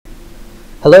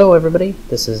Hello everybody,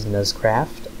 this is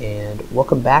nuzcraft, and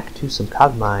welcome back to some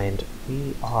Cogmind.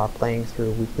 We are playing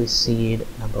through Weekly Seed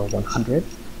number 100.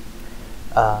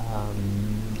 I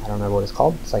don't remember what it's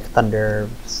called. It's like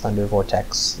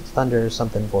ThunderVortex. Thunder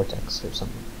something Vortex or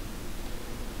something.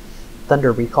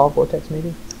 Thunder Recall Vortex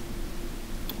maybe?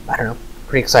 I don't know.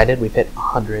 Pretty excited. We've hit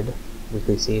 100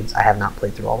 Weekly Seeds. I have not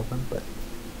played through all of them, but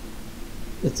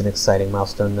it's an exciting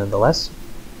milestone nonetheless.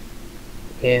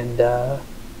 And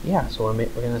yeah, so we're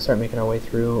going to start making our way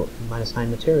through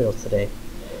 -9 materials today.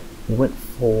 We went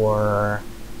for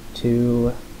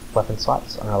 2 weapon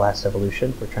slots on our last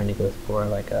evolution. We're trying to go for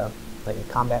like a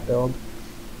combat build.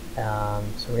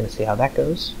 So we're going to see how that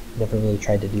goes. Never really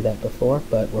tried to do that before,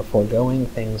 but we're foregoing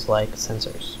things like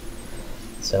sensors.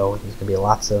 So there's going to be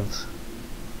lots of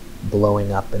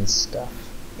blowing up and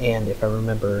stuff. And if I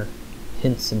remember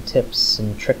hints and tips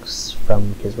and tricks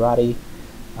from Kisrati,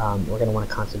 we're going to want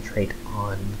to concentrate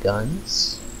on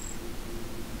guns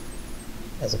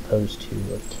as opposed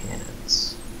to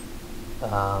cannons.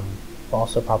 We're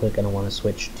also probably going to want to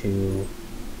switch to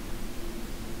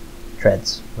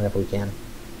treads whenever we can,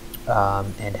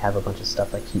 and have a bunch of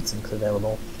stuff like heat sinks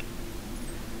available.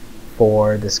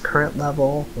 For this current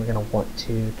level, we're going to want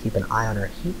to keep an eye on our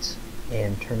heat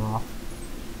and turn off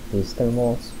these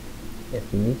thermals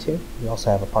if we need to. We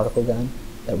also have a particle gun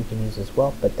that we can use as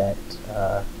well, but that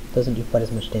doesn't do quite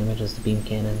as much damage as the beam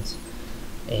cannons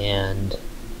and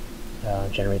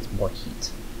generates more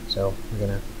heat. So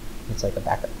it's like a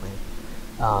backup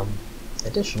plan.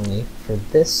 Additionally, for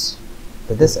this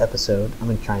episode, I'm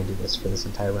going to try and do this for this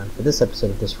entire run. For this episode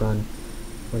of this run,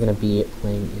 we're going to be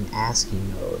playing in Ascii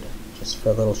mode, just for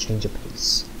a little change of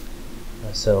pace.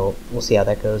 So we'll see how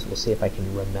that goes. We'll see if I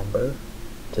can remember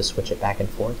to switch it back and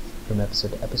forth from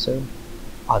episode to episode.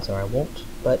 Odds are I won't,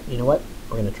 but you know what?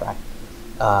 We're going to try.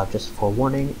 Just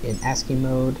forewarning, in Ascii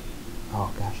mode,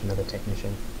 oh gosh, another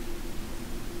technician.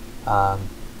 I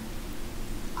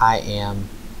am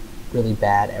really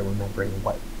bad at remembering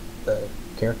what the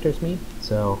characters mean,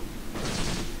 so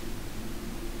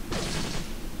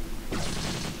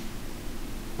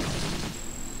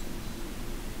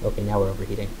okay, now we're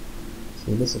overheating.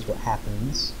 See, this is what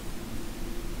happens.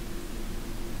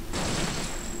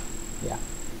 Yeah.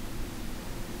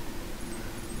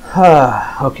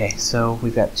 Okay, so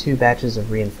we've got 2 batches of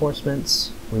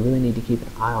reinforcements. We really need to keep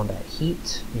an eye on that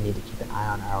heat. We need to keep an eye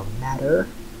on our matter.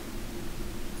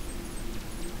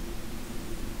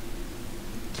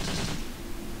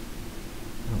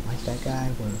 I don't like that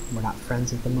guy. We're not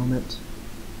friends at the moment.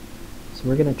 So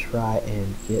we're going to try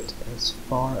and get as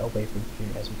far away from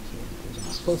here as we can. There's an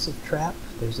explosive trap.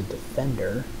 There's a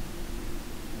defender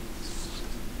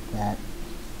that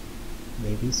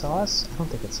maybe saw us. I don't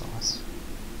think it saw us,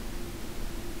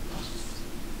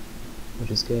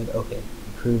 which is good. Okay,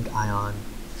 improved ion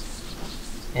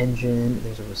engine.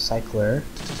 There's a recycler.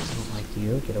 I don't like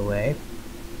you. Get away.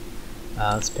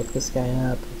 Let's pick this guy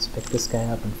up. Let's pick this guy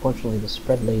up. Unfortunately, the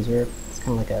spread laser, it's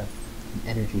kind of like an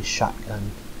energy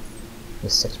shotgun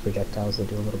with 6 projectiles that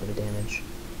do a little bit of damage.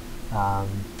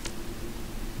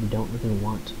 You don't really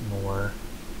want more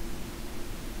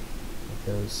of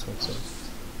those sorts of...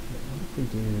 What if we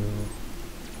do...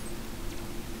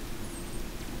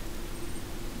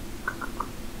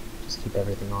 keep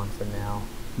everything on for now.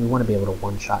 We want to be able to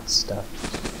one-shot stuff.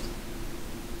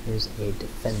 There's a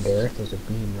defender. There's a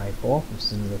beam rifle, which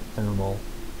is another thermal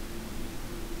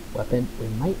weapon. We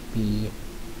might be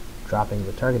dropping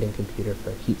the targeting computer for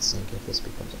a heat sink if this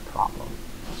becomes a problem.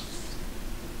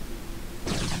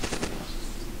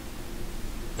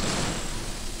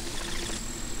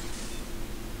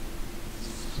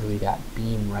 So we got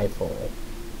beam rifle.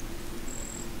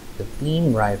 The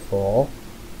beam rifle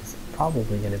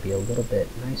probably going to be a little bit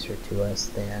nicer to us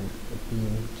than the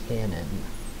beam cannon.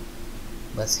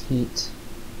 Less heat,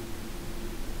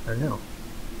 or no.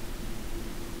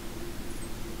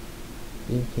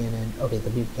 Beam cannon, okay, the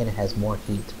beam cannon has more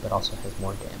heat, but also has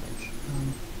more damage.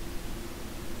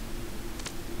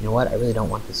 You know what, I really don't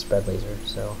want this spread laser,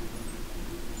 so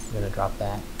I'm going to drop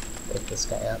that, pick this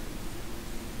guy up.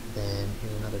 Then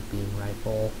here's another beam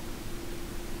rifle,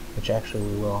 which actually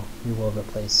we will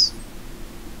replace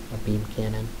a beam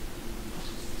cannon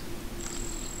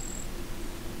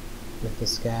with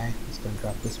this guy. Let's go and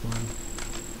drop this one.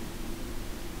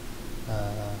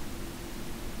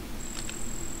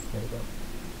 There we go.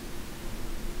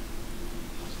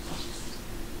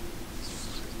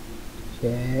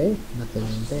 Okay, nothing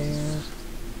in there.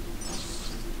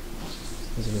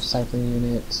 There's a recycling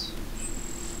unit.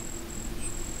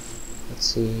 Let's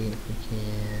see if we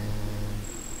can...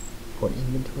 For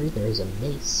inventory, there is a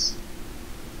mace.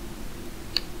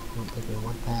 I don't think we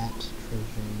want that.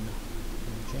 Trojan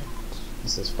inject.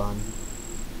 This is fun.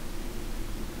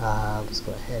 Let's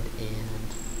go ahead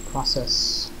and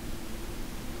process.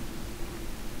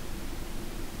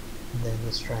 And then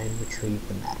let's try and retrieve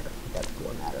the matter. We got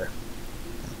 4 matter.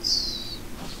 That's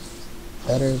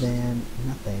better than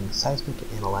nothing. Seismic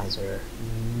analyzer.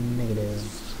 Negative.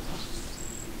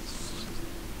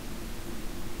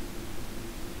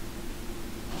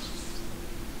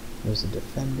 There's a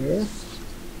defender.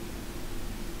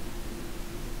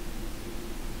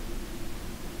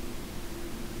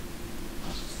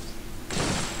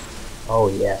 Oh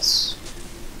yes,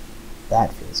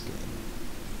 that feels good.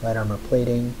 Light armor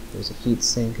plating, there's a heat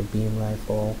sink, a beam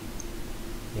rifle,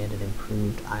 and an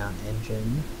improved ion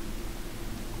engine.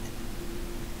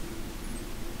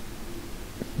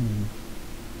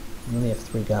 We only have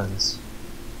 3 guns.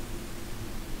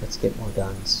 Let's get more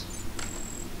guns.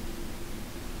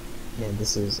 And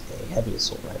this is a heavy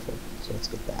assault rifle, so let's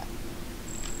get that.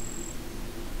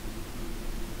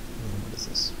 And what is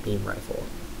this? Beam rifle.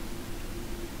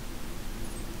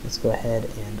 Let's go ahead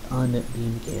and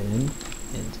unbeam cannon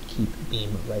and keep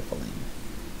beam rifling.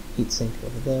 Heatsink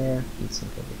over there,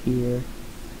 heatsink over here.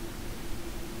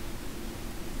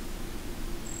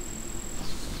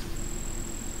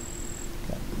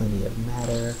 Got plenty of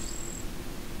matter,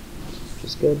 which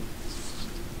is good.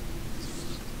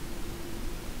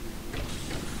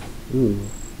 Ooh.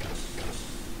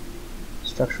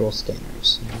 Structural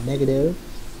scanners. Negative.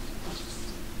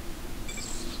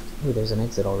 Ooh, there's an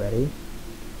exit already.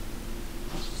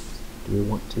 Do we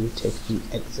want to take the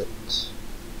exit?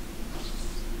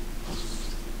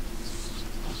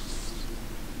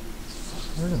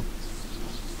 I don't know.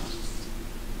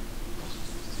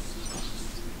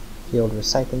 Field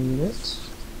recycling unit.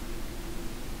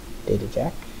 Data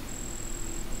jack.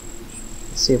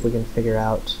 Let's see if we can figure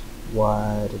out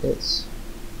what it is.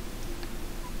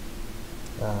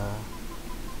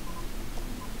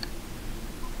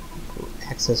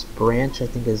 Access branch, I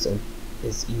think, is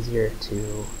easier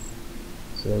to.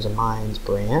 So there's a mines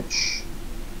branch.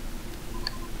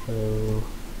 So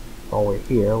while we're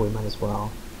here, we might as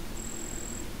well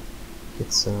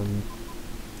get some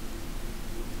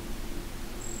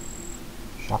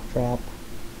shock trap.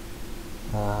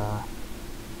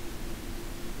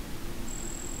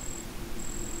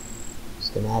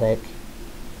 Schematic.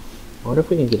 I wonder if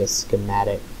we can get a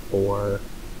schematic for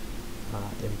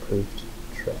improved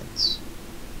treads.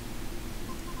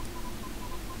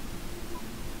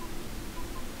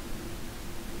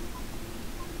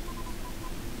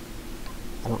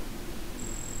 I don't.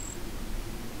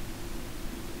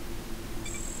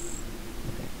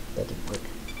 Okay, that didn't work.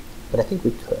 But I think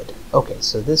we could. Okay,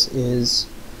 so this is.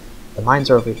 The mines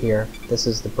are over here. This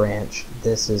is the branch.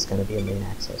 This is going to be a main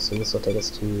access. So this will take us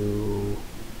to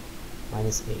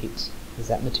 -8. Is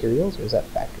that materials or is that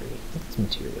factory? I think it's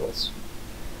materials.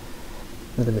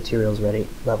 Another materials ready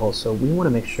level. So we want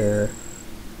to make sure.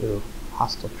 Ooh,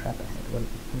 hostile trap ahead. What?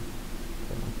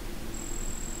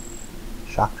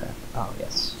 Shock trap. Oh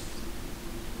yes.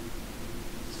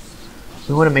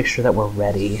 We want to make sure that we're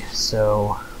ready.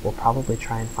 So we'll probably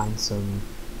try and find some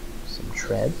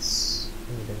treads.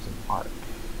 Ooh, there's an arc.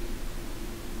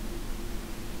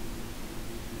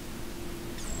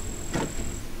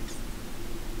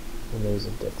 And there's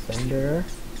a defender.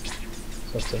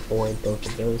 So let's avoid both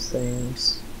of those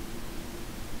things.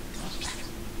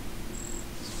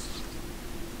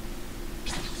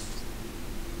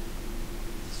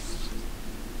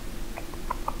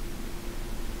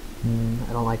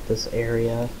 I don't like this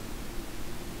area.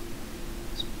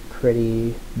 It's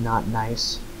pretty not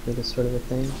nice for this sort of a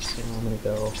thing, so I'm gonna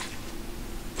go.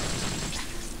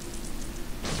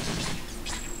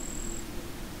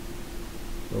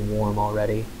 We're warm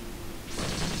already.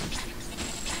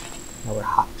 Now we're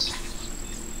hot.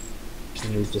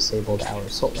 And we've disabled our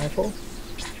assault rifle.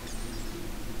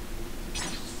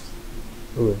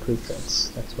 Ooh, improved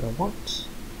treads. That's what I want.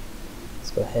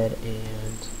 Let's go ahead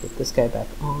and get this guy back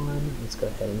on. Let's go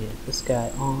ahead and get this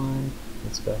guy on.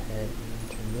 Let's go ahead and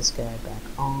turn this guy back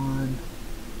on.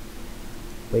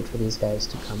 Wait for these guys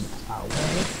to come our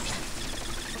way.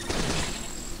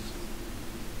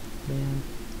 Yeah.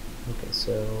 Okay,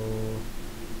 so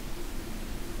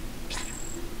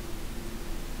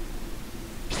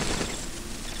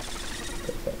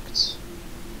perfect.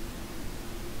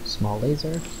 Small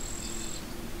laser.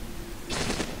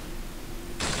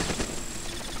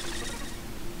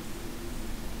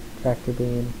 Tractor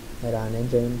beam, head on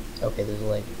engine. Okay, there's a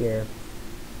light here.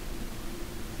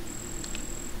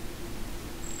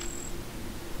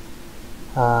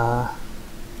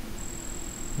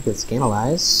 We could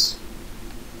scanalyze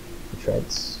the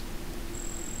treads.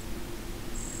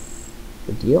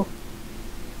 Good deal.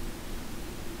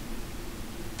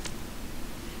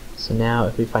 So now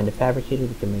if we find a fabricator,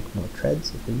 we can make more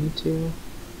treads if we need to.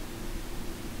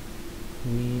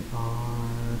 We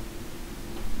are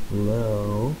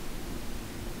low.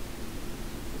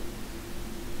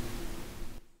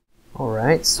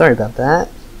 Alright, sorry about that.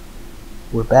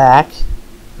 We're back.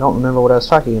 I don't remember what I was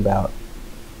talking about.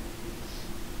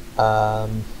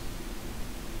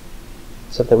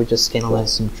 Except that we just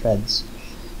analyzed some treads.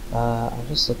 I was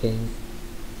just looking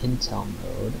Intel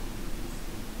mode.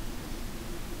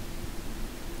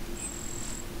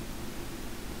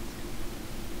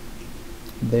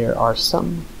 There are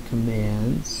some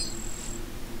commands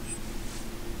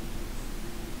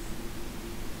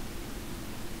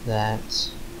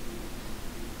that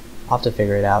I'll have to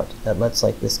figure it out, that lets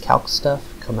like this calc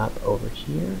stuff come up over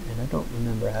here, and I don't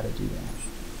remember how to do that.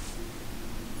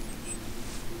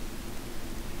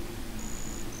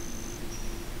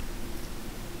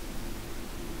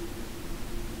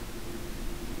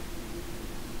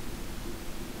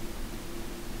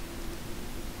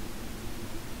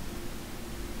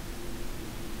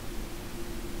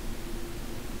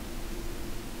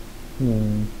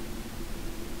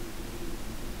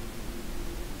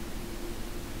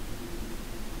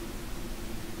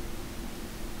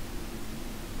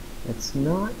 It's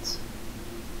not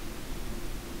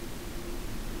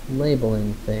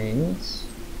labeling things.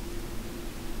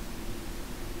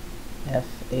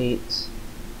 F8,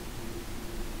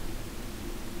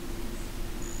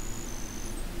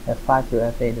 F5 through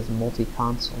F8 is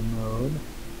multi-console mode.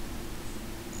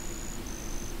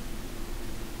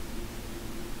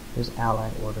 There's ally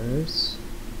orders.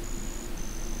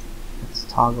 Let's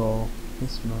toggle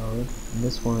this mode, and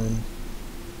this one.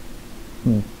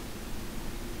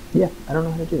 Yeah, I don't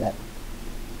know how to do that.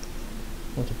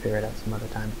 I'll have to figure it out some other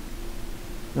time.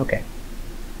 Okay.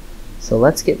 So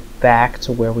let's get back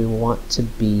to where we want to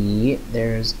be.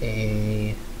 There's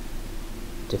a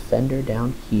defender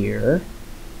down here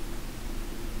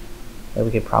that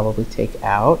we could probably take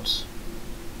out.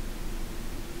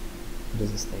 What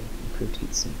is this thing? Improved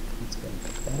heat sink. Let's go and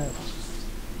pick that up.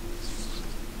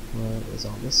 What is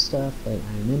all this stuff? Light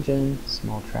iron engine,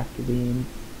 small tractor beam.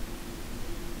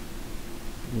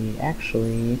 We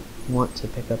actually want to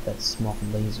pick up that small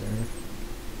laser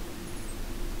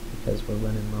because we're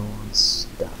running low on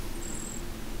stuff.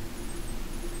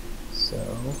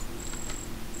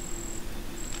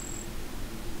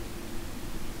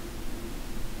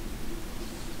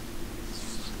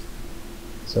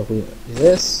 So if we do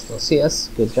this, they'll see us.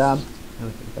 Good job. Now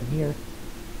we can come here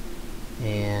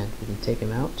and we can take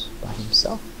him out by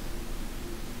himself.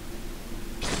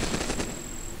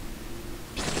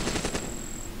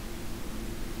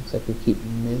 Looks like we keep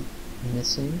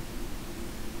missing.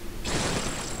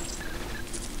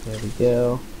 There we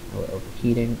go. Now we're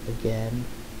overheating again.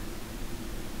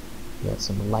 We got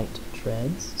some light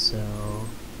treads, so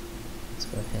let's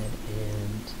go ahead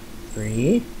and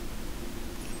free.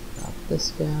 Drop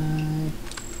this guy.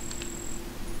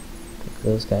 Pick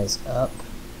those guys up.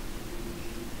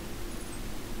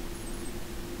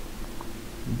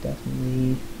 And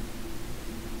definitely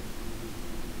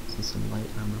see some light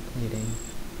armor plating.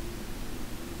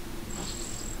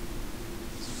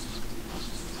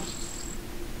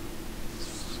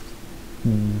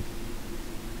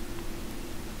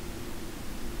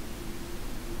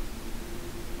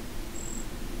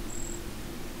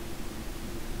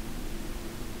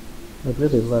 I'd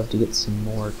really love to get some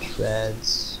more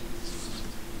treads.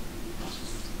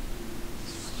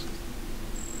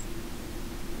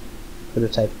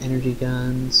 Prototype energy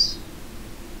guns.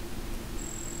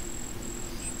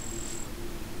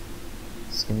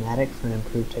 Schematic for an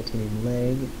improved titanium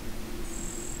leg.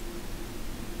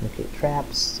 Locate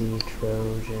traps, see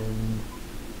Trojan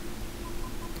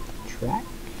track.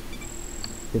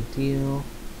 Good deal.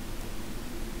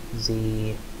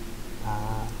 Z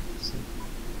see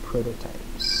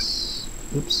prototypes.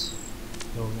 Oops.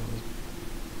 Oh no.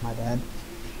 My bad.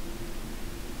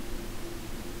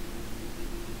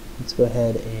 Let's go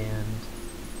ahead and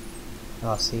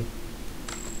see.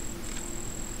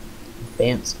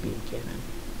 Advanced beam cannon.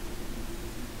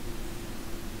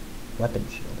 Weapon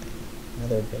shielding.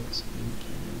 Another advanced beam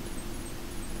cannon.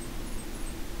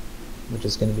 Which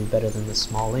is going to be better than the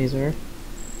small laser.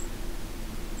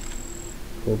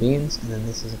 Cool beans. And then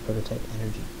this is a prototype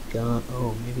energy gun.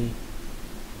 Oh, maybe.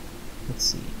 Let's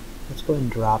see. Let's go ahead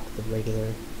and drop the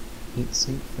regular heat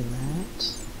sink for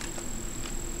that.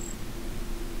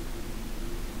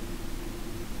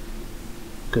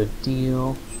 Good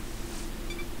deal.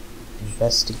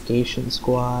 Investigation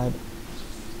squad.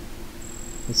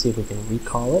 Let's see if we can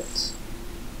recall it.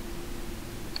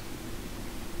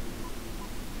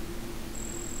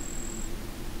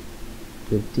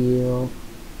 Good deal.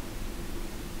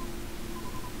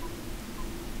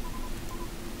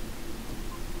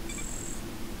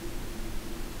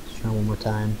 Let's try one more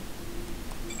time.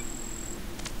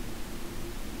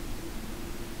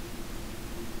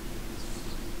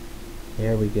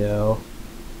 There we go.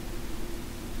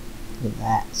 Look at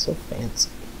that, so fancy.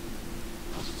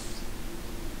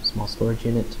 Small storage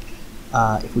unit.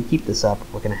 If we keep this up,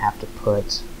 we're definitely going to have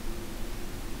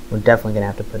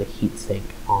to put a heatsink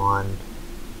on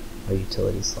our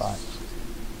utility slot.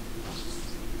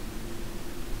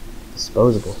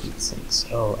 Disposable heat sinks.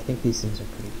 Oh, I think these things are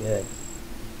pretty good.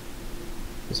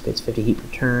 Dissipates 50 heat per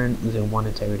turn, losing 1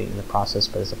 integrity in the process,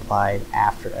 but is applied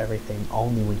after everything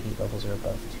only when heat levels are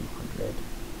above 200.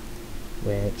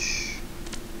 Which...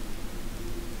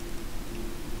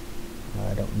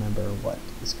 I don't remember what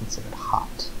is considered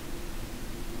hot.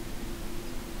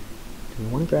 Do we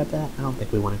want to grab that? I don't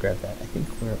think we want to grab that. I think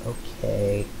we're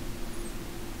okay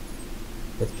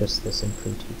with just this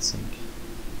improved heatsink.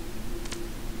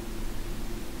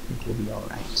 I think we'll be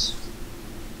alright.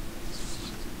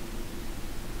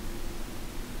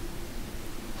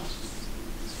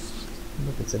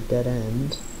 Look, it's a dead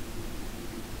end.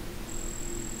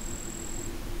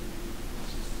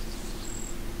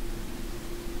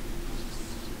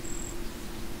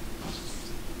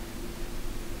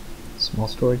 Small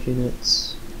storage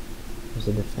units. There's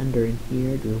a defender in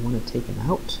here. Do we want to take him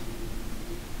out?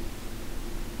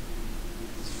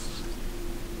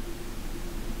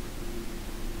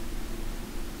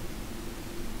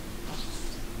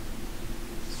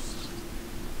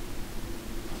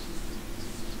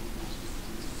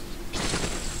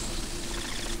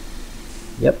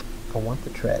 Yep, I want the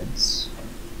treads.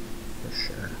 For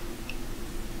sure.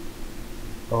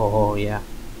 Oh, yeah.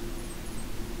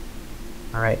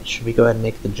 Alright, should we go ahead and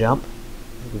make the jump? I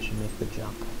think we should make the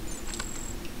jump.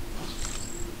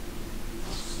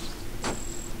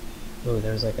 Oh,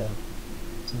 there's like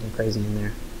something crazy in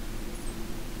there.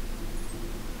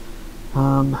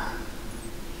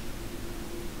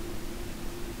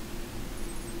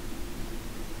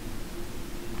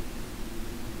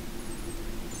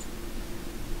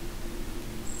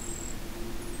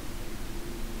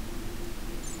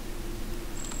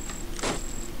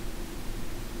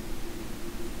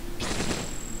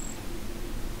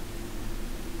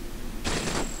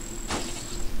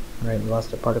 Alright, we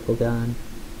lost our particle gun.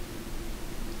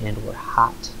 And we're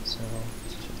hot, so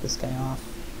let's shut this guy off.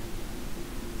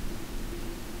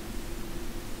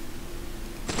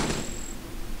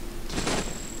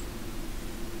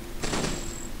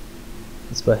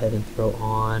 Let's go ahead and throw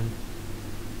on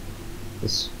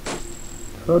this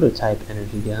prototype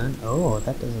energy gun. Oh,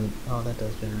 that does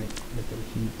generate quite a bit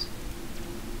of heat.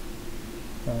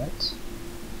 But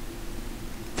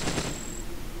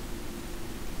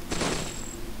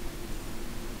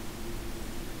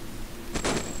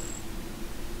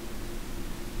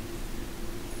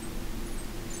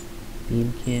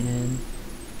beam cannon.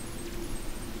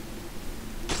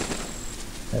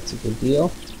 That's a good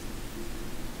deal.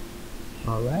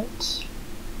 Alright.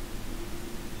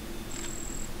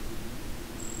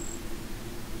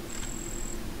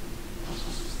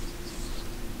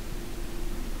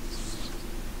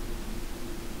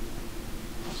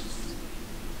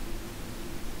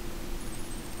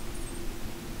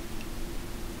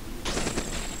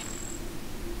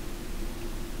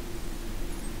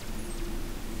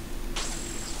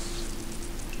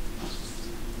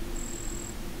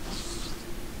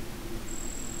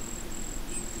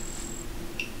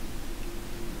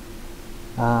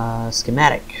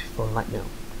 Schematic for light. No.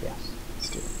 Yes. Let's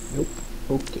do it. Nope.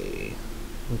 Okay.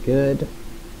 We're good.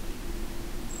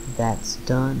 That's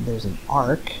done. There's an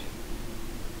arc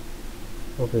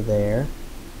over there,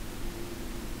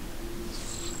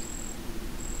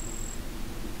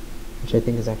 which I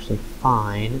think is actually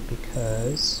fine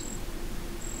because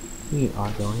we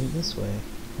are going this way.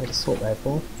 Light assault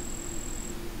rifle.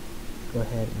 Go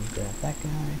ahead and grab that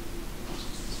guy.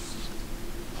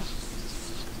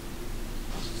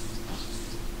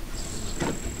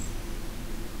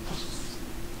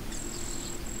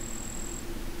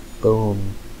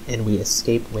 Boom. And we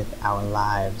escape with our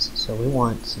lives. So we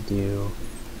want to do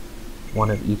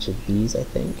one of each of these, I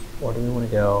think. Or do we want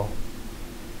to go...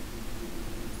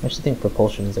 I actually think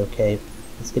propulsion is okay.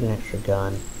 Let's get an extra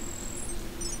gun.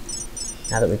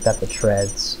 Now that we've got the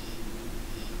treads.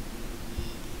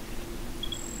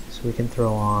 So we can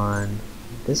throw on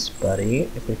this buddy.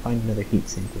 If we find another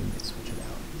heatsink, we might switch it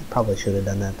out. I probably should have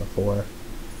done that before.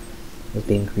 I was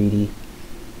being greedy.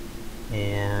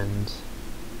 And...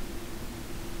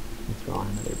 throw on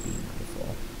another beam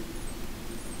rifle.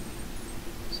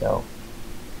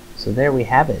 So there we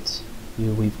have it.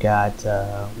 We've got,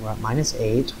 we're at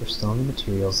 -8, we're still in the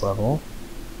materials level.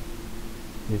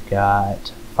 We've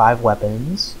got 5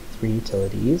 weapons, 3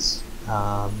 utilities.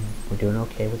 We're doing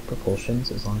okay with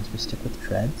propulsions as long as we stick with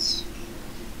treads.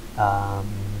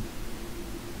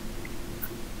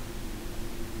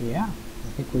 Yeah, I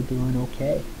think we're doing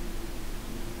okay.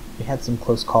 We had some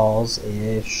close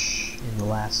calls-ish in the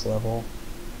last level.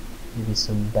 Maybe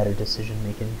some better decision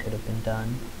making could have been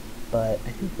done, but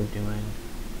I think we're doing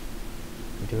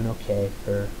okay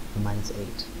for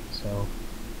 -8. So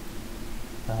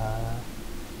I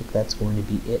think that's going to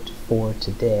be it for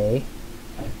today.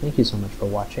 Thank you so much for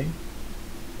watching.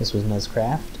 This was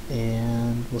nuzcraft,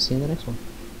 and we'll see you in the next one.